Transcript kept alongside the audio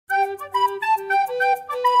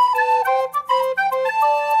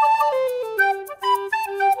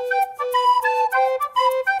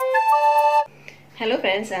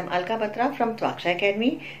Friends, I am Alka Batra from त्वाक्षा academy.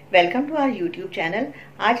 Welcome to our YouTube channel.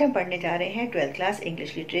 आज हम पढ़ने जा रहे हैं 12th class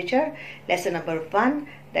English literature lesson number 1,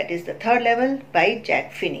 that is the third level by Jack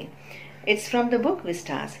Finney. It's from the book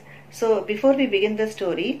VISTAS. So before we begin the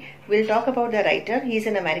story, we'll talk about the writer. He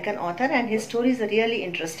is an American author and his stories are really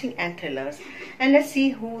interesting and thrillers. And let's see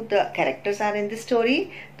who the characters are in this story.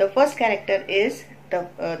 The first character is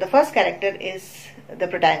the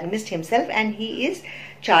protagonist himself, and he is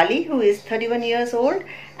Charlie, who is 31 years old,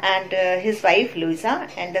 and his wife Louisa.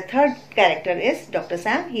 And the third character is Dr.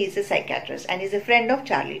 Sam. He is a psychiatrist and he's a friend of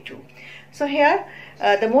Charlie too. So here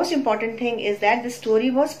the most important thing is that the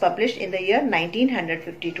story was published in the year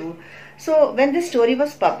 1952. So when this story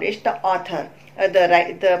was published, the author,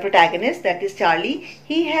 the protagonist, that is Charlie,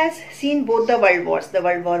 he has seen both the world wars, the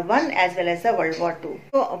World War I as well as the World War II.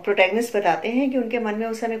 तो protagonist बताते हैं कि उनके मन में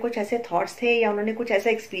उस समय कुछ ऐसे thoughts थे या उन्होंने कुछ ऐसा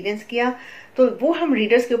experience किया, तो वो हम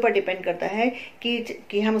रीडर्स के ऊपर डिपेंड करता है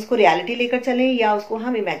कि हम उसको रियलिटी लेकर चलें या उसको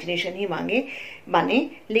हम इमेजिनेशन ही माने.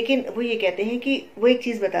 लेकिन वो ये कहते हैं कि वो एक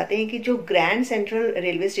चीज़ बताते हैं कि जो ग्रैंड सेंट्रल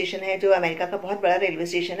रेलवे स्टेशन है, जो अमेरिका का बहुत बड़ा रेलवे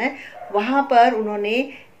स्टेशन है, वहाँ पर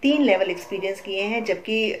उन्होंने 3 लेवल एक्सपीरियंस किए हैं,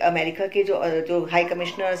 जबकि अमेरिका के जो हाई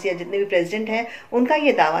कमिश्नर्स या जितने भी प्रेसिडेंट हैं उनका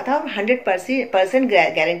ये दावा था और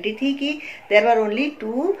 100% गारंटी थी कि there were only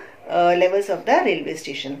 2 levels of the railway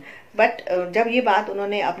station. But जब ये बात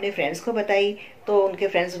उन्होंने अपने फ्रेंड्स को बताई तो उनके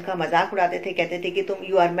फ्रेंड्स उनका मजाक उड़ाते थे, कहते थे कि तुम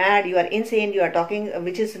you are mad, you are insane, you are talking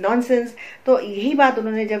which is nonsense. तो यही बात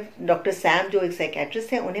उन्होंने जब डॉक्टर सैम जो एक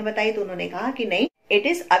साइकेट्रिस्ट है उन्हें बताई तो उन्होंने कहा कि नहीं, it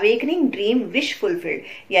is awakening dream wish fulfilled.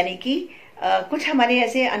 यानी कि कुछ हमारे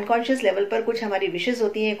ऐसे अनकॉन्शियस लेवल पर कुछ हमारी विशेस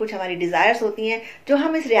होती हैं, कुछ हमारी डिजायर्स होती हैं जो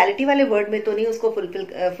हम इस रियलिटी वाले वर्ल्ड में तो नहीं उसको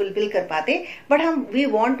फुलफिल कर पाते, बट हम we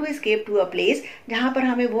want to escape to a place जहां पर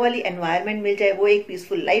हमें वो वाली एनवायरनमेंट मिल जाए, वो एक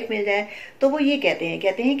पीसफुल लाइफ मिल जाए. तो वो ये कहते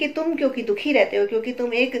हैं कि तुम क्योंकि दुखी रहते हो, क्योंकि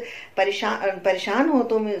तुम एक परेशान हो,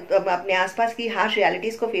 तुम अपने आसपास की हार्श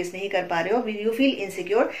रियलिटीज को फेस नहीं कर पा रहे हो, you feel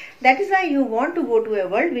insecure, that is why you want to go to a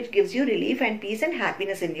world which gives you relief and piece and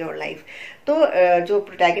happiness in your life. तो जो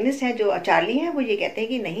प्रोटैगनिस्ट है, जो चार्ली है, वो ये कहते हैं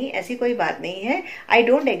कि नहीं, ऐसी कोई बात नहीं है, I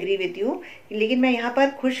don't agree with you, लेकिन मैं यहाँ पर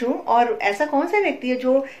खुश हूँ. और ऐसा कौन सा व्यक्ति है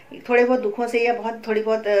जो थोड़े बहुत दुखों से या थोड़ी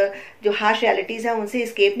बहुत जो हार्श रियलिटीज है उनसे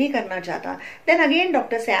एस्केप नहीं करना चाहता. Then again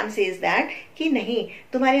doctor Sam says that कि नहीं,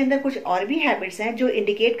 तुम्हारे अंदर कुछ और भी हैबिट्स हैं जो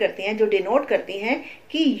इंडिकेट करती हैं, जो डिनोट करती हैं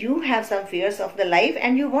कि you have some fears of the life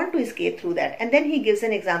and you want to escape through that. And then he gives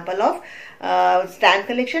an example of stamp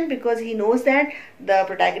collection because he knows that the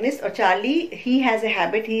protagonist और Charlie, he has a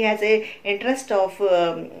habit, he has a interest of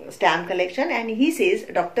stamp collection, and he says,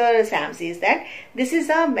 Dr. Sam says that this is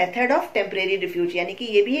a method of temporary refuge. यानी कि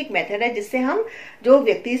ये भी एक method है जिससे हम, जो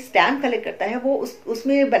व्यक्ति स्टैम्प कलेक्ट करता है, वो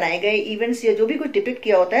उसमें बनाए गए इवेंट्स या जो भी कुछ डिपिक्ट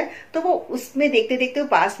किया होता है तो वो उसमें देखते देखते वो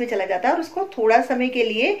पास में चला जाता है और उसको थोड़ा समय के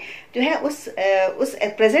लिए जो है उस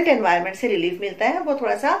प्रेजेंट एनवायरनमेंट से रिलीफ मिलता है, वो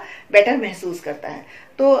थोड़ा सा बेटर महसूस करता है.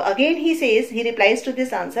 तो again he says, he replies to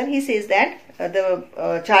this answer, he says that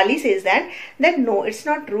Charlie says that no, it's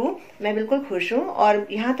not true. मैं बिल्कुल खुश हूँ, और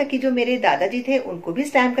यहाँ तक कि जो मेरे दादाजी थे उनको भी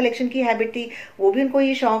स्टैम्प कलेक्शन की हैबिट थी, वो भी उनको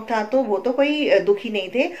ये शौक था, तो वो तो कोई दुखी नहीं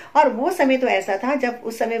थे, और वो समय तो ऐसा था जब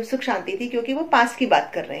उस समय सुख शांति थी क्योंकि वो पास की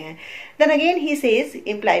बात कर रहे हैं. Then again he says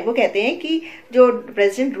imply, वो कहते हैं कि जो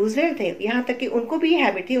प्रेसिडेंट रूजवेल्ट थे, यहाँ तक कि उनको भी ये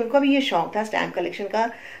हैबिट थी, उनको भी ये शौक था स्टैम्प कलेक्शन का,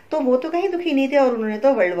 तो वो तो कहीं दुखी नहीं थे और उन्होंने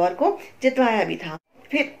तो वर्ल्ड वॉर को जितवाया भी था.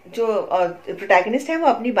 फिर जो प्रोटैगनिस्ट है वो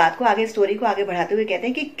अपनी बात को आगे, स्टोरी को आगे बढ़ाते हुए कहते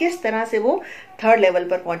हैं कि किस तरह से वो थर्ड लेवल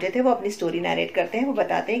पर पहुंचे थे. वो अपनी स्टोरी नरेट करते हैं. वो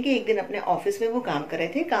बताते हैं कि एक दिन अपने ऑफिस में वो काम कर रहे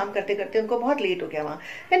थे, काम करते करते उनको बहुत लेट हो गया वहां.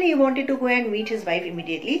 Then he wanted to go and meet his wife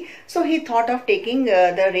immediately, so he thought of taking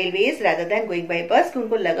the railways rather than going by बस.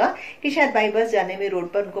 उनको लगा कि शायद बाय बस जाने में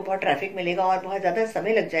रोड पर उनको बहुत ट्रैफिक मिलेगा और बहुत ज्यादा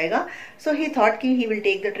समय लग जाएगा. सो ही थॉट कि he will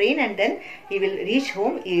take the train and then he will reach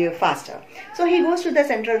home faster. So he goes to the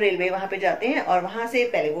central railway, वहां पे जाते हैं और वहां से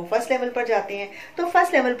पहले वो फर्स्ट लेवल पर जाते हैं. तो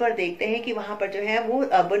फर्स्ट लेवल पर देखते हैं कि वहां पर जो है वो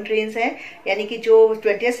अर्बन ट्रेन्स है, यानी कि जो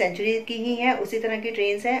 20th सेंचुरी की ही है उसी तरह की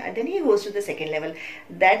ट्रेन्स हैं. Then he goes to the second level.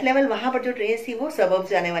 That level, वहां पर जो ट्रेन्स थी वो सबअर्ब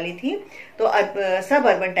जाने वाली थी, तो सब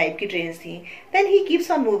अर्बन टाइप की ट्रेन्स थी. Then he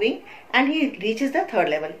keeps on moving and he reaches the third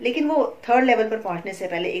level. लेकिन वो थर्ड लेवल पर पहुंचने से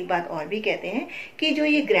पहले एक बात और भी कहते हैं कि जो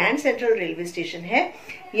ये ग्रैंड सेंट्रल रेलवे स्टेशन है,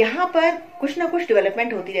 यहाँ पर कुछ ना कुछ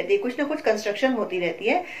डेवलपमेंट होती रहती है, कुछ ना कुछ कंस्ट्रक्शन होती रहती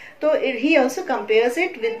है. तो he also compares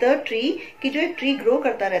it with the tree, कि जो एक ट्री ग्रो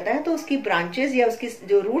करता रहता है तो उसकी ब्रांचेस या उसकी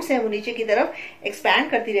जो रूट्स है वो नीचे की तरफ एक्सपैंड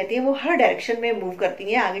करती रहती है, वो हर डायरेक्शन में मूव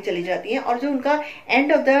करती हैं, आगे चली जाती हैं, और जो उनका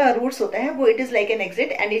एंड ऑफ द रूट्स होता है वो it is like an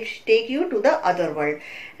exit and it take you to the other world.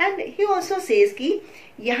 And he also says कि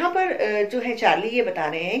यहाँ पर जो है चार्ली ये बता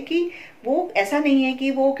रहे हैं कि वो ऐसा नहीं है कि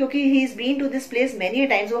वो, क्योंकि he is been to this place many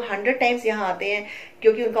times, वो 100 टाइम्स यहाँ आते हैं,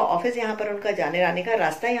 क्योंकि उनका ऑफिस यहाँ पर, उनका जाने आने का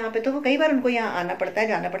रास्ता यहाँ पे, तो वो कई बार उनको यहाँ आना पड़ता है,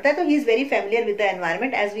 जाना पड़ता है। तो he is very familiar with the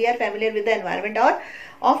environment as we are familiar with the environment और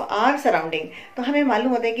ऑफ आर सराउंडिंग। तो हमें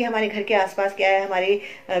मालूम होता है कि हमारे घर के आसपास क्या है, हमारे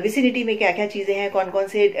विसिनिटी में क्या क्या चीजें हैं, कौन कौन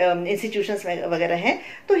से इंस्टीट्यूशंस वगैरह हैं।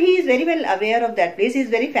 तो he is very well aware of that place, he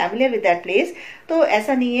is very familiar with that place. तो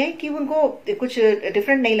ऐसा नहीं है कि उनको कुछ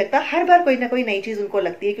डिफरेंट नहीं लगता, हर बार कोई ना कोई नई चीज उनको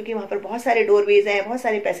लगती है, क्योंकि वहां पर बहुत सारे डोरवेज हैं, बहुत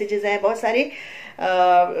सारे पैसेजेस हैं, बहुत सारे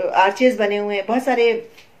आर्चेस बने हुए हैं, बहुत सारे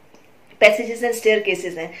पैसेजेस एंड स्टेयर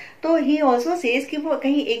केसेस हैं। तो ही ऑल्सो सेज कि वो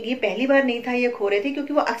कहीं एक ये पहली बार नहीं था ये खो रहे थे,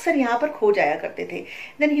 क्योंकि वो अक्सर यहाँ पर खो जाया करते थे।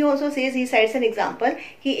 Then he also says, he sides an example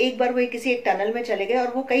कि एक बार वो किसी एक टनल में चले गए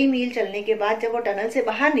और वो कई मील चलने के बाद जब वो टनल से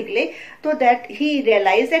बाहर निकले तो that he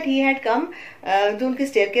realise that he had come, जो उनकी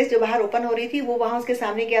स्टेयरकेस जो बाहर ओपन हो रही थी वो वहां उसके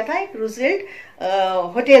सामने क्या था, एक रूजवेल्ट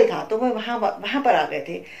होटल था, तो वो वहां पर आ गए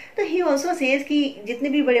थे। तो ही ऑल्सो सेज कि जितने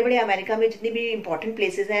भी बड़े बड़े अमेरिका में जितने भी इंपॉर्टेंट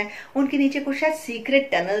प्लेसेस हैं उनके नीचे कुछ शायद सीक्रेट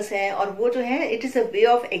टनल्स हैं, और वो जो है it is a way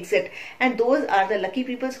of exit, and those are the lucky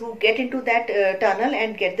peoples who get into that tunnel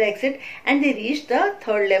and get the exit, and they reach the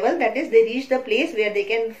third level, that is they reach the place where they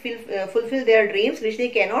can fulfill their dreams which they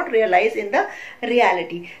cannot realize in the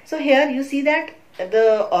reality. So here you see that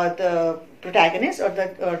the protagonist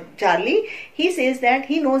or Charlie, he says that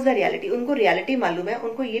he knows the reality. उनको reality मालूम है,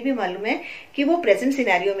 उनको ये भी मालूम है कि वो present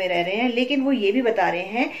scenario में रह रहे हैं, लेकिन वो ये भी बता रहे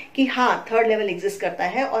हैं कि हाँ थर्ड लेवल एग्जिस्ट करता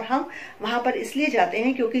है, और हम वहां पर इसलिए जाते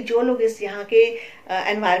हैं क्योंकि जो लोग इस यहाँ के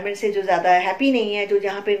एनवायरमेंट से जो ज्यादा हैप्पी नहीं है, जो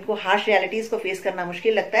जहाँ पे इनको हार्श रियलिटीज को फेस करना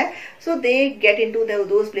मुश्किल लगता है, सो they get into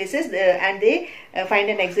those places and they find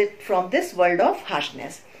an exit from this world of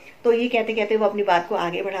harshness. तो ये कहते कहते वो अपनी बात को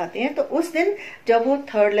आगे बढ़ाते हैं। तो उस दिन जब वो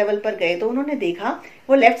थर्ड लेवल पर गए तो उन्होंने देखा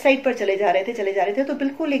वो लेफ्ट साइड पर चले जा रहे थे तो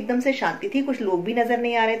बिल्कुल एकदम से शांति थी, कुछ लोग भी नजर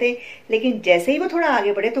नहीं आ रहे थे। लेकिन जैसे ही वो थोड़ा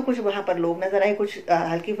आगे बढ़े तो कुछ वहां पर लोग नजर आए, कुछ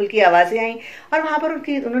हल्की फुल्की आवाजें आई, और वहां पर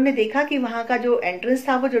उन्होंने देखा कि वहां का जो एंट्रेंस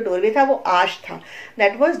था, वो जो डोरवे था, वो आर्च था।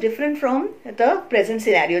 That was different from the present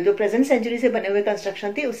scenario, जो प्रेजेंट सेंचुरी से बने हुए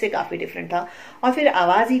कंस्ट्रक्शन थी उससे काफी डिफरेंट था। और फिर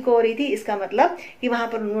आवाज इको हो रही थी, इसका मतलब कि वहां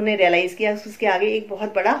पर उन्होंने रियलाइज किया उसके आगे एक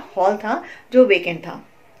बहुत बड़ा हॉल था जो वेकेंट था।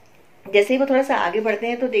 जैसे ही वो थोड़ा सा आगे बढ़ते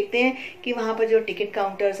हैं तो देखते हैं कि वहां पर जो टिकट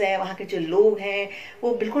काउंटर्स हैं, वहां के जो लोग हैं,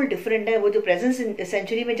 वो बिल्कुल डिफरेंट है। वो जो प्रेजेंट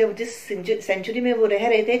सेंचुरी में, जब जिस सेंचुरी में वो रह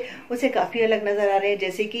रहे थे उससे काफी अलग नजर आ रहे हैं।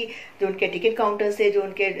 जैसे कि जो उनके टिकट काउंटर्स थे, जो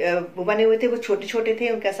उनके वो बने हुए थे, वो छोटे छोटे थे,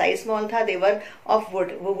 उनका साइज स्मॉल था, देवर ऑफ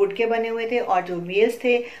वुड, वो वुड के बने हुए थे। और जो मेल्स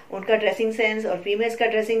थे उनका ड्रेसिंग सेंस और फीमेल्स का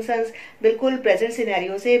ड्रेसिंग सेंस बिल्कुल प्रेजेंट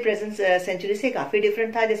सिनेरियो से, प्रेजेंट सेंचुरी से काफी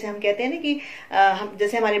डिफरेंट था। जैसे हम कहते हैं ना कि हम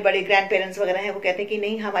जैसे हमारे बड़े ग्रैंड पेरेंट्स वगैरह हैं, वो कहते हैं कि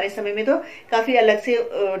नहीं हमारे समय में तो काफी अलग से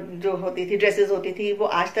जो होती थी ड्रेसेस होती थी, वो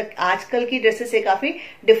आजकल की ड्रेसेस से काफी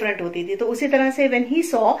डिफरेंट होती थी। तो उसी तरह से व्हेन ही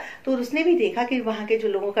सॉ, तो उसने भी देखा कि वहां के जो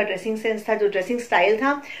लोगों का ड्रेसिंग सेंस था, जो ड्रेसिंग स्टाइल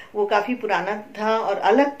था, वो काफी पुराना था और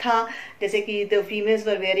अलग था। जैसे कि the females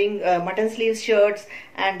were wearing mutton sleeve shirts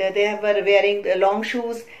and they were wearing long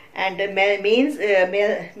shoes, and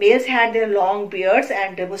males had their long beards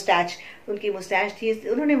and mustache, उनकी मुस्टैच थी।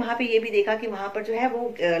 उन्होंने वहां पे ये भी देखा कि वहां पर जो है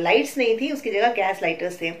वो लाइट्स नहीं थी, उसकी जगह गैस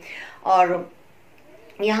लाइटर्स थे। और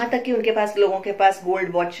यहाँ तक कि उनके पास, लोगों के पास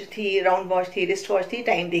गोल्ड वॉच थी, राउंड वॉच थी, रिस्ट वॉच थी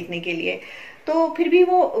टाइम देखने के लिए। तो फिर भी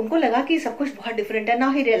वो उनको लगा कि सब कुछ बहुत डिफरेंट है।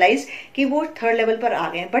 नाउ ही रियलाइज कि वो थर्ड लेवल पर आ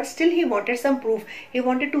गए, but still he wanted some proof, he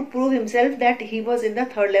wanted to prove himself that he was in the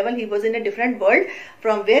third level, he was in a different world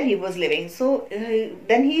from where he was living. So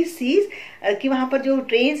then he sees कि वहां पर जो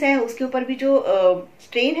train है उसके ऊपर भी जो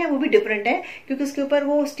train है वो भी डिफरेंट है, क्योंकि उसके ऊपर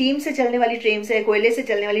वो स्टीम से चलने वाली ट्रेन है, कोयले से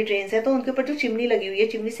चलने वाली ट्रेन है। तो उनके ऊपर जो चिमनी लगी हुई है,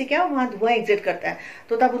 चिमनी से क्या वहां धुआं एग्जिट करता है।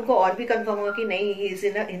 तो तब उनको और भी कंफर्म हुआ कि नहीं, he is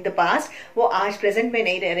in the past, वो आज प्रेजेंट में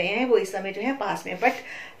नहीं रह रहे हैं, वो इस समय जो है पास्ट में। But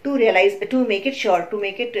to realize, to make it sure, to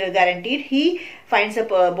make it guaranteed, he finds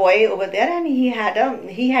a boy over there and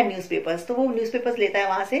he had newspapers. तो वो newspapers लेता है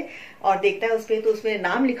वहां से और देखता है उसपे, तो उसमें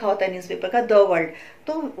नाम लिखा होता है न्यूज़पेपर का, द वर्ल्ड।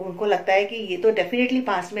 तो उनको लगता है कि ये तो डेफिनेटली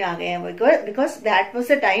पास्ट में आ गए हैं, because that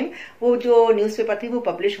was the time वो जो न्यूज़पेपर थी वो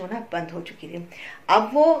पब्लिश होना बंद हो चुकी थी। अब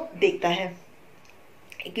वो देखता है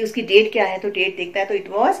कि उसकी डेट क्या है, तो डेट देखता है तो इट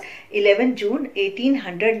वाज 11 जून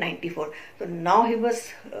 1894। तो now he was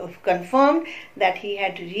confirmed that he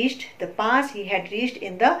had reached the past, he had reached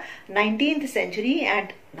in the 19th century,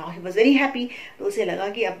 and now he was very happy. तो उसे लगा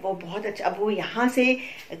कि अब वो बहुत अच्छा, अब वो यहाँ से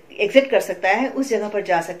एग्जिट कर सकता है, उस जगह पर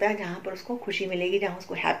जा सकता है जहाँ पर उसको खुशी मिलेगी, जहाँ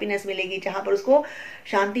उसको हैप्पीनेस मिलेगी, जहाँ पर उसको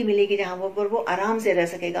शांति मिलेगी, जहाँ वो आराम से रह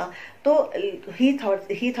सकेगा। तो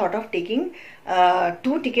ही thought of taking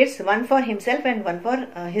 2 tickets, 1 for himself and 1 for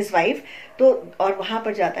his wife। तो और वहां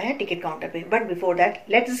पर जाता है टिकट काउंटर पे। But before that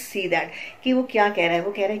let's see that कि वो क्या कह रहा है।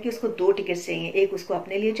 वो कह रहा है कि उसको 2 टिकट्स चाहिए, एक उसको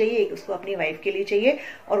अपने लिए चाहिए, एक उसको अपनी वाइफ के लिए चाहिए,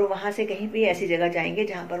 और वो वहां से कहीं भी ऐसी जगह जाएंगे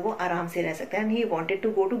जहां पर वो आराम से रह सकता है। And he wanted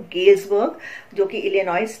to go to Galesburg, जो कि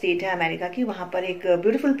इलिनॉय स्टेट है अमेरिका की। वहां पर एक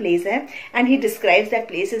ब्यूटीफुल प्लेस है and he describes that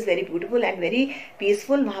place is very beautiful and very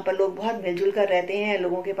peaceful. वहां पर लोग बहुत मिलजुल कर रहते हैं,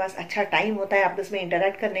 लोगों के पास अच्छा टाइम होता है आपस में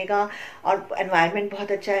इंटरेक्ट करने का, और एनवायरनमेंट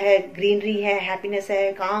बहुत अच्छा है, ग्रीनरी है, हैप्पीनेस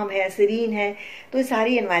है, काम है, सीरीन है। तो ये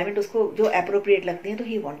सारी एनवायरनमेंट उसको जो अप्रोप्रिएट लगती है, तो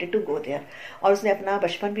he wanted to go there. और उसने अपना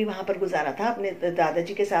बचपन भी वहां पर गुजारा था अपने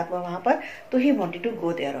दादाजी के साथ वहां पर, तो he wanted to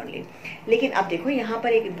go there only. लेकिन अब देखो यहाँ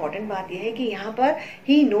पर एक इंपॉर्टेंट बात यह है कि यहाँ पर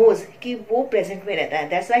ही नोज कि वो प्रेजेंट में रहता है,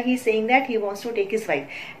 that's why he is saying that he wants to take his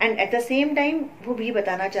wife. And at the same time वो भी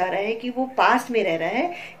बताना चाह रहा है कि वो पास्ट में रह रहा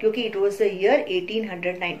है, क्योंकि it was the year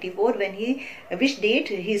 1894 when he, which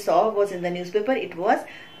date he saw was in the newspaper, it was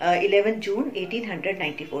 11 June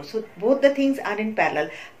 1894। So both the things are in parallel.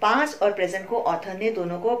 Past और प्रेजेंट को ऑथर ने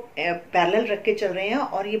दोनों को पैरेलल रख के चल रहे हैं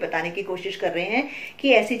और ये बताने की कोशिश कर रहे हैं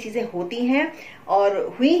कि ऐसी चीजें होती हैं और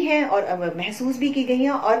हुई हैं और महसूस भी की गई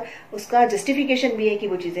हैं, और उसका जस्टिफिकेशन भी है कि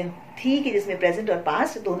वो चीजें थी कि जिसमें प्रेजेंट और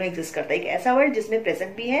पास्ट दोनों एग्जिस्ट करता है। एक ऐसा वर्ल्ड जिसमें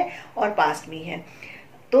प्रेजेंट भी है और पास्ट भी है।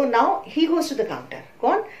 तो now he goes to the counter.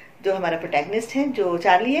 कौन? जो हमारा प्रोटैगनिस्ट है, जो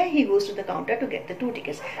चार्ली है, he goes to the counter to get the 2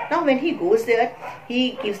 tickets. Now when he goes there, he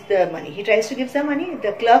gives the money. He tries to give the money.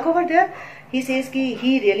 The clerk over there, he says कि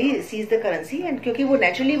he really sees the currency, and क्योंकि वो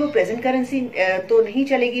naturally वो present currency तो नहीं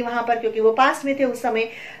चलेगी वहां पर, क्योंकि वो पास्ट में थे उस समय,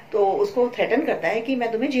 तो उसको थ्रेटन करता है कि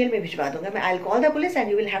मैं तुम्हें जेल में भिजवा दूंगा, मैं I'll call the police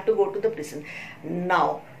and you will have to go to the prison. Now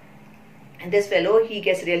this fellow he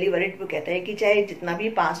gets really worried. वो कहता है कि चाहे जितना भी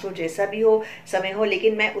पास्ट हो, जैसा भी हो, समय हो,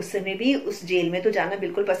 लेकिन मैं उस समय भी उस जेल में तो जाना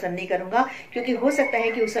बिल्कुल पसंद नहीं करूंगा, क्योंकि हो सकता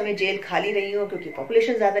है कि उस समय जेल खाली रही हो, क्योंकि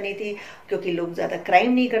पॉपुलेशन ज्यादा नहीं थी, क्योंकि लोग ज्यादा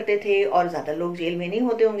क्राइम नहीं करते थे और ज्यादा लोग जेल में नहीं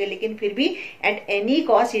होते होंगे, लेकिन फिर भी at any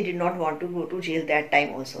cost he did not want to go to jail that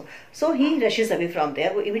time also. So he rashes away from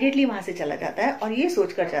there. वो इमीडिएटली वहां से चला जाता है और ये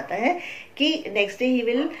सोच कर जाता है कि next day he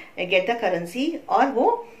will get the currency, और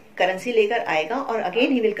वो करेंसी लेकर आएगा, और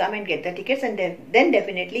again he will come and get the tickets, and then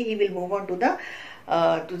definitely he will move on to the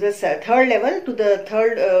third level,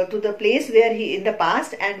 to the place where he in the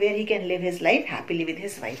past and where he can live his life happily with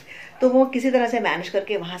his wife. तो वो किसी तरह से manage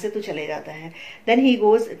करके वहां से तो चले जाता है। Then he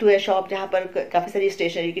goes to A shop जहां पर काफी सारी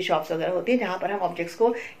स्टेशनरी की शॉप्स वगैरह होती है, जहां पर हम ऑब्जेक्ट्स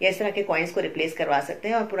को या इस तरह के कॉइन्स को रिप्लेस करवा सकते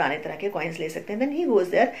हैं और पुराने तरह के कॉइन्स ले सकते हैं। देन ही गोज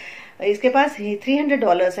देयर, इसके पास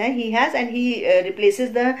 $300 है he has, and he replaces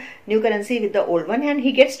the new currency with the old one, and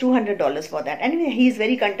he gets $200 for that, and he is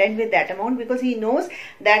very content with that amount, because he knows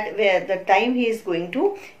that the time he is going to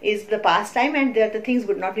is the past time, and there the things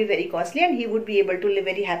would not be very costly, and he would be able to live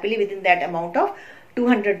very happily within that amount of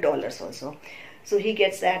 $200 also. So he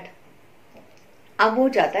gets that. अब वो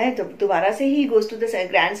जाता है जब दोबारा से ही goes to the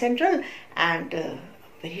Grand Central and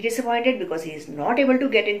very disappointed because he is not able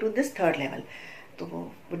to get into this third level. तो वो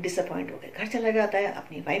disappoint हो गए, घर चला जाता है,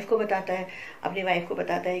 अपनी वाइफ को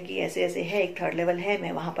बताता है कि ऐसे ऐसे है, एक थर्ड लेवल है,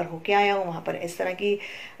 मैं वहाँ पर होके आया हूँ, वहाँ पर इस तरह की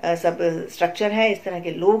सब स्ट्रक्चर है, इस तरह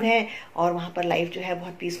के लोग हैं, और वहाँ पर लाइफ जो है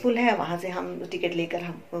बहुत पीसफुल है, वहाँ से हम टिकट लेकर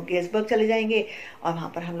हम गेल्सबर्ग चले जाएंगे और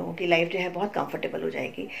वहाँ पर हम लोगों की लाइफ जो है बहुत कंफर्टेबल हो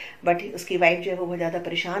जाएगी। बट उसकी वाइफ जो है वो बहुत ज़्यादा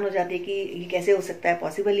परेशान हो जाती है कि ये कैसे हो सकता है,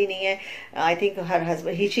 पॉसिबल ही नहीं है। I think her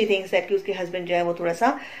husband she thinks that कि उसके हस्बैंड जो है वो थोड़ा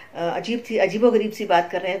सा अजीबोगरीब सी बात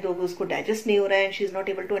कर रहे हैं, तो उसको डाइजेस्ट नहीं हो रहा है, she is not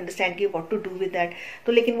able to understand कि what to do with that.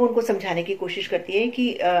 तो लेकिन वो उनको समझाने की कोशिश करती है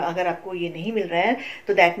कि अगर आपको ये नहीं मिल रहा है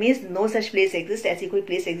तो that means no such place exist, ऐसी कोई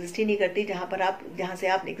प्लेस एग्जिस्ट ही नहीं करती जहाँ से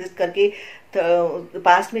आप एग्जिस्ट करके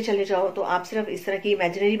पास्ट में चले जाओ, तो आप सिर्फ इस तरह की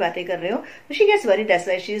इमेजिनरी बातें कर रहे हो। तो she gets worried, that's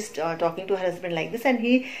why she is talking to her husband like this,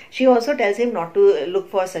 and she also tells him not to look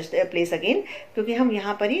for such place again, क्योंकि हम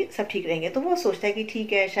यहाँ पर ही सब ठीक रहेंगे। तो वो सोचता है कि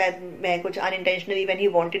ठीक है, शायद मैं कुछ unintentionally when he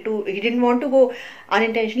didn't want to go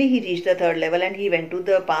unintentionally, he reached the third level and he went to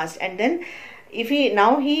the past, and then if he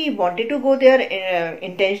wanted to go there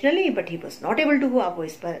intentionally, but he was not able to go. अब वो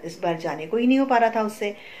इस बार जाने को ही नहीं हो पा रहा था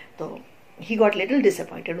उससे, तो he got little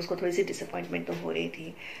disappointed, उसको थोड़ी सी डिसअपॉइंटमेंट तो हो रही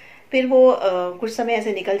थी। फिर वो कुछ समय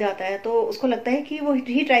ऐसे निकल जाता है, तो उसको लगता है कि वो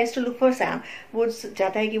he tries to look for Sam, वो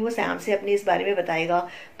चाहता है कि वो सैम से अपने इस बारे में बताएगा।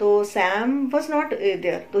 तो सैम वॉज नॉट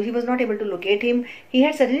देयर, तो he was not able to locate him, he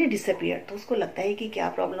had suddenly disappear. तो उसको लगता है कि क्या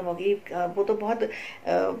प्रॉब्लम होगी, वो तो बहुत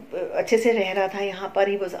अच्छे से रह रहा था यहाँ पर,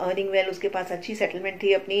 ही वॉज अर्निंग वेल, उसके पास अच्छी सेटलमेंट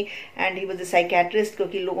थी अपनी, and he was a psychiatrist,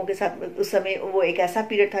 क्योंकि लोगों के साथ उस समय वो एक ऐसा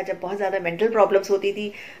पीरियड था जब बहुत ज़्यादा मेंटल प्रॉब्लम्स होती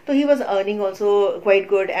थी। तो he was earning also quite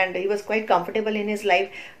good and he was quite comfortable in his life.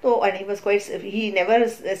 तो and he was quite, he never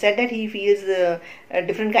said that he feels a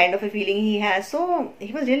different kind of a feeling he has. So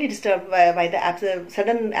he was really disturbed by the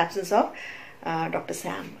sudden absence of Dr.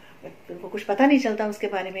 Sam. वो कुछ पता नहीं चलता उसके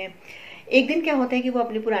बारे में। एक दिन क्या होता है कि वो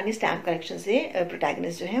अपनी पुरानी स्टैम्प कलेक्शन से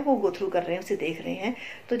प्रोटैगनिस्ट जो है वो गो थ्रू कर रहे हैं, उसे देख रहे हैं।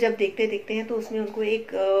 तो जब देखते देखते हैं तो उसमें उनको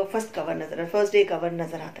एक फर्स्ट डे कवर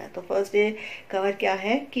नजर आता है। तो फर्स्ट डे कवर क्या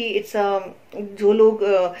है कि इट्स जो लोग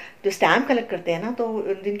जो स्टैम्प कलेक्ट करते हैं ना,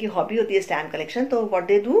 तो जिनकी हॉबी होती है स्टैम्प कलेक्शन, तो व्हाट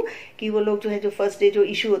दे डू कि वो लोग जो है जो फर्स्ट डे जो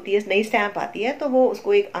इशू होती है, नई स्टैम्प आती है, तो वो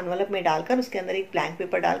उसको एक एनवलप में डालकर उसके अंदर एक ब्लैंक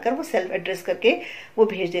पेपर डालकर वो सेल्फ एड्रेस करके वो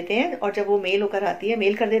भेज देते हैं। और जब वो मेल होकर आती है,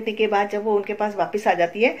 मेल कर देने के बाद जब वो उनके पास वापस आ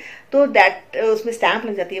जाती है, तो उसमें स्टैम्प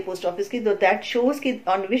लग जाती है पोस्ट ऑफिस की, तो दैट शोज की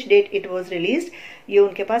on which date it was released, ये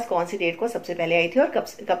उनके पास कौन सी डेट को सबसे पहले आई थी और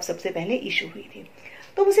कब सबसे पहले इशू हुई थी।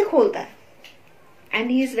 तो उसे खोलता है and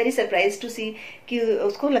he is very surprise to सी कि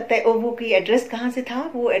उसको लगता है वो कि एड्रेस कहाँ से था,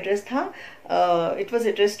 वो एड्रेस था it was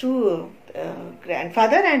address to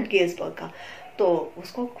grandfather and Galesburg का। तो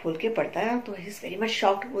उसको खोल के पढ़ता है तो he is very much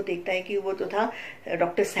shocked. वो देखता है कि वो जो था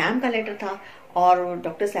डॉक्टर सैम का लेटर था, और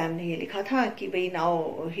डॉक्टर सैम ने ये लिखा था कि भाई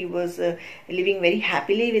now he was living very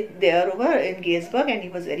happily with their over in Galesburg and he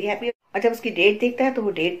was very happy. और जब उसकी डेट देखता है तो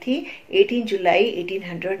वो डेट थी 18 जुलाई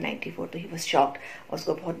 1894। तो ही वाज शॉक्ड,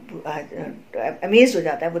 उसको बहुत अमेज्ड हो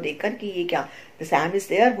जाता है वो देखकर कि ये क्या, द सैम इज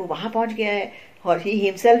देयर, वो वहां पहुंच गया है। और he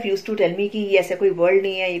himself use to tell me कि ये ऐसा कोई वर्ल्ड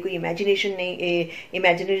नहीं है, ये कोई इमेजिनेशन नहीं,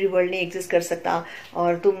 इमेजिनरी वर्ल्ड नहीं एग्जिस्ट कर सकता,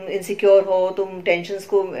 और तुम इनसिक्योर हो, तुम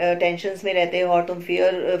टेंशंस में रहते हो, और तुम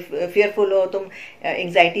फियरफुल हो, तुम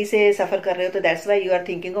एंग्जाइटी से सफर कर रहे हो, तो that's why you are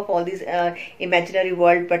thinking of all this imaginary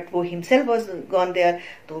world. But वो हिमसेल्फ वॉज गॉन देयर।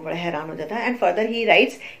 तो बड़ा हैरान हो जाता है। एंड फर्दर ही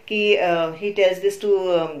राइट्स कि he tells this to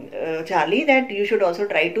Charlie that you should also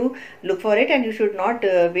try to look for it and you should not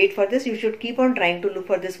wait for this, you should keep on trying to look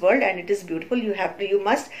for this world and it is beautiful, you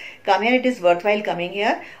must come here, it is worthwhile coming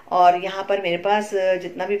here। और यहाँ पर मेरे पास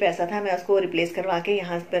जितना भी पैसा था मैं उसको रिप्लेस करवा के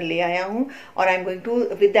यहाँ पर ले आया हूँ, और I am going to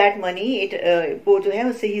with that money वो जो है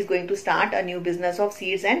उससे he is going to start a new business of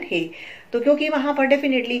seeds and हे। तो क्योंकि वहां पर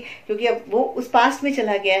डेफिनेटली, क्योंकि अब वो उस पास्ट में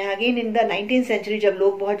चला गया है, again in the 19th century, जब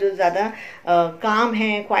लोग बहुत जो ज्यादा काम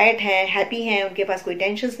हैं, क्वाइट हैं, हैप्पी हैं, उनके पास कोई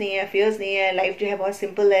टेंशंस नहीं है, फियर्स नहीं है, लाइफ जो है बहुत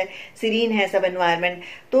सिंपल है, सीरीन है सब एनवायरनमेंट,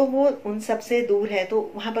 तो वो उन सब से दूर है।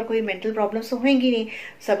 तो वहां पर कोई मेंटल प्रॉब्लम्स तो होंगी नहीं,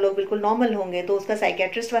 सब लोग बिल्कुल नॉर्मल होंगे, तो उसका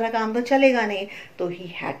साइकेट्रिस्ट वाला काम तो चलेगा नहीं। तो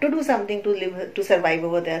he had to do something to live to survive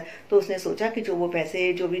over there. तो उसने सोचा कि जो वो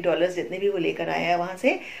पैसे, जो भी डॉलर्स जितने भी वो लेकर आया है वहां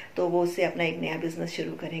से, तो वो उससे अपना एक नया बिजनेस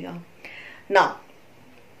शुरू करेगा। Now,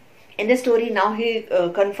 in the story, now he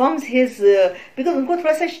confirms his because उनको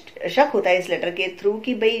थोड़ा सा शक होता है इस लेटर के थ्रू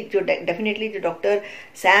कि भाई जो डेफिनेटली जो डॉक्टर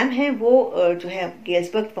सैम है वो जो है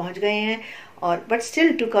गेल्सबर्ग पहुंच गए हैं, और but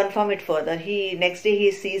still to confirm it further he next day he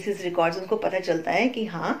sees his records. उनको पता चलता है कि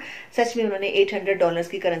हाँ सच में उन्होंने $800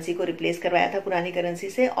 की करेंसी को रिप्लेस करवाया था पुरानी करेंसी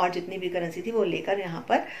से, और जितनी भी करेंसी थी वो लेकर यहाँ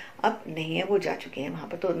पर अब नहीं है, वो जा चुके हैं वहां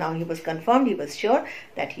पर। तो now he was confirmed, he was sure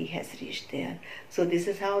that he has reached there. So this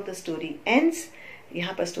is how the story ends.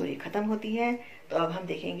 यहाँ पर स्टोरी खत्म होती है। तो अब हम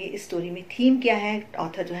देखेंगे इस स्टोरी में थीम क्या है,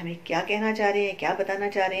 ऑथर जो हमें क्या कहना चाह रहे हैं, क्या बताना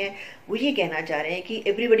चाह रहे हैं। वो ये कहना चाह रहे हैं कि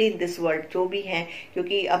एवरीबडी इन दिस वर्ल्ड जो भी हैं,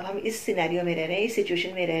 क्योंकि अब हम इस सिनेरियो में रह रहे हैं, इस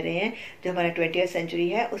सिचुएशन में रह रहे हैं जो हमारा 20th सेंचुरी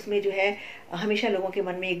है, उसमें जो है हमेशा लोगों के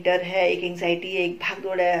मन में एक डर है, एक एंग्जाइटी है, एक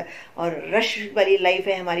भागदौड़ है, और रश वाली लाइफ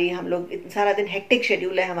है हमारी, हम लोग सारा दिन हेक्टिक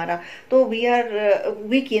शेड्यूल है हमारा। तो we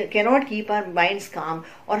can not keep our minds काम,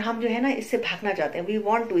 और हम जो है ना इससे भागना चाहते हैं, we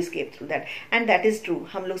want to escape through that, and that is true.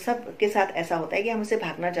 हम लोग सब के साथ ऐसा होता है कि हम उससे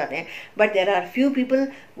भागना चाहते हैं, but there are few people,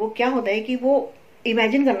 वो क्या होता है कि वो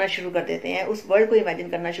इमेजिन करना शुरू कर देते हैं, उस वर्ल्ड को इमेजिन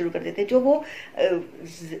करना शुरू कर देते हैं जो वो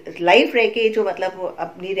लाइफ रह के, जो मतलब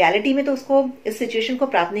अपनी रियलिटी में तो उसको इस सिचुएशन को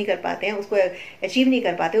प्राप्त नहीं कर पाते हैं, उसको अचीव नहीं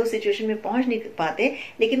कर पाते, उस सिचुएशन में पहुंच नहीं पाते,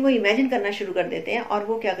 लेकिन वो इमेजिन करना शुरू कर देते हैं, और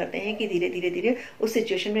वो क्या करते हैं कि धीरे धीरे धीरे उस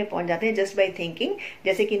सिचुएशन में पहुंच जाते हैं जस्ट बाय थिंकिंग।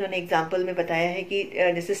 जैसे कि इन्होंने एग्जाम्पल में बताया है कि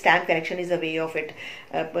जैसे stamp correction is a way of it,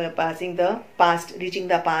 passing the past, reaching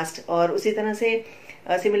the past, और उसी तरह से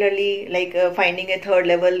similarly like finding A third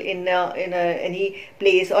level in any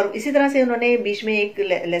place. और इसी तरह से उन्होंने बीच में एक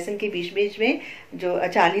लेसन के बीच में जो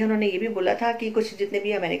चार्ली उन्होंने ये भी बोला था कि कुछ जितने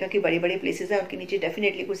भी अमेरिका की बड़ी बड़ी प्लेसेस हैं उनके नीचे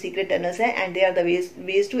डेफिनेटली कुछ सीक्रेट टनल्स हैं and they are the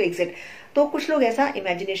ways to exit. तो कुछ लोग ऐसा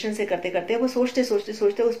इमेजिनेशन से करते करते वो सोचते सोचते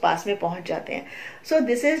सोचते उस पास में पहुंच जाते हैं। सो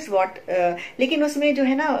दिस इज व्हाट, लेकिन उसमें जो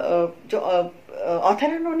है ना जो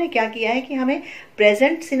ऑथर उन्होंने क्या किया है कि हमें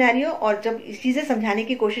प्रेजेंट सिनेरियो और जब चीजें समझाने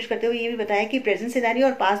की कोशिश करते हुए ये भी बताया कि प्रेजेंट सिनेरियो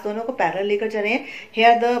और पास्ट दोनों को पैरेलल लेकर चले हैं।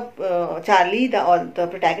 Here the Charlie the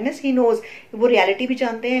protagonist he knows, वो रियलिटी भी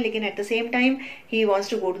जानते हैं लेकिन at the same time he wants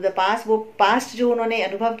to go to the past. वो पास्ट जो उन्होंने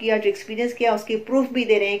अनुभव किया, जो एक्सपीरियंस किया, उसकी प्रूफ भी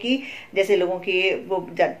दे रहे हैं कि जैसे लोगों की वो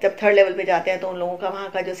जब थर्ड लेवल पे जाते हैं तो उन लोगों का वहाँ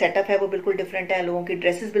का जो सेटअप है वो बिल्कुल डिफरेंट है, लोगों की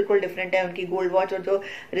ड्रेसेस बिल्कुल डिफरेंट है, उनकी गोल्ड वॉच और जो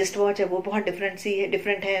रिस्ट वॉच है वो बहुत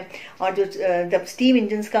डिफरेंट है, और जो जब स्टीम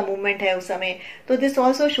इंजन्स का मूवमेंट है उस समय, तो this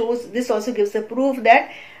also gives the proof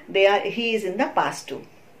that he is in the past to.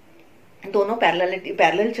 दोनों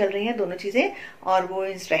पैरेलल चल रही हैं दोनों चीजें, और वो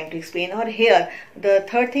इज ट्राइंग टू एक्सप्लेन। और here the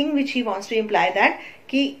third thing which he wants to imply that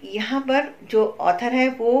कि यहाँ पर जो ऑथर है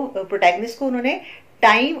वो प्रोटैगनिस्ट को उन्होंने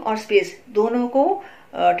टाइम और स्पेस दोनों को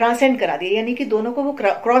ट्रांसेंड करा दिया, यानी कि दोनों को वो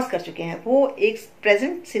क्रॉस कर चुके हैं। वो एक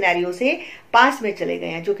प्रेजेंट सिनेरियो से पास्ट में चले गए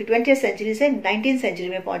हैं, जो कि 20th सेंचुरी से 19th सेंचुरी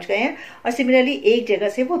में पहुंच गए हैं, और सिमिलरली एक जगह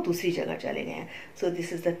से वो दूसरी जगह चले गए हैं। So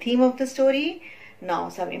this is the theme of the story. Now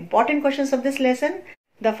some important questions of this lesson.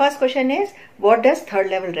 The first question is, what does third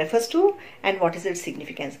level refers to and what is its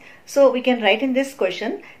significance? So we can write in this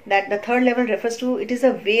question that the third level refers to, it is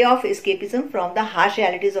a way of escapism from the harsh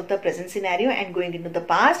realities of the present scenario and going into the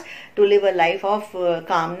past to live a life of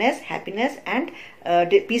calmness, happiness and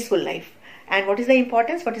peaceful life. And what is the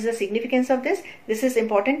importance? What is the significance of this? This is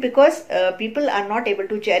important because people are not able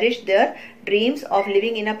to cherish their dreams of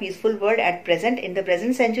living in a peaceful world at present, in the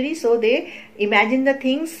present century. So they imagine the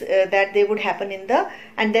things that they would happen in the,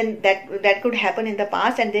 and then that could happen in the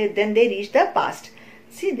past, and then they reach the past.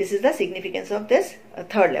 See, this is the significance of this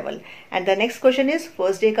third level. And the next question is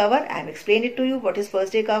first day cover. I have explained it to you what is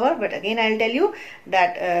first day cover, but again I will tell you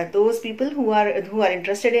that those people who are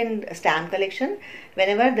interested in stamp collection,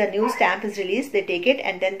 whenever the new stamp is released, they take it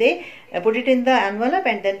and then they put it in the envelope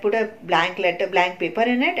and then put a blank paper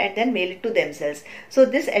in it and then mail it to themselves. So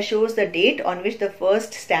this assures the date on which the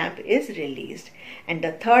first stamp is released. And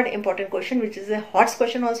the third important question, which is a hot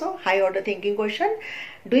question also, high order thinking question,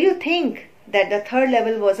 do you think that the third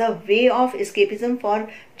level was a way of escapism for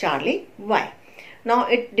Charlie? Why? Now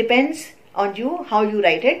it depends on you how you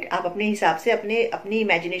write it. आप अपने हिसाब से अपनी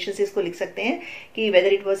imagination से इसको लिख सकते हैं कि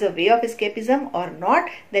whether it was a way of escapism or not,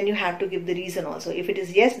 then you have to give the reason also. If it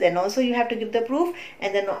is yes, then also you have to give the proof,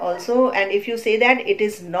 and then also, and if you say that it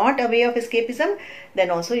is not a way of escapism,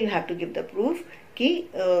 then also you have to give the proof कि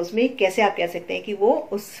उसमें कैसे आप कह सकते हैं कि वो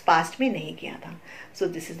उस past में नहीं किया था.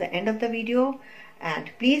 So this is the end of the video. And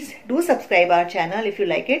please do subscribe our channel if you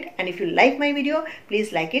like it, and if you like my video,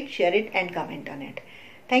 please like it, share it and comment on it.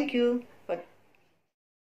 Thank you.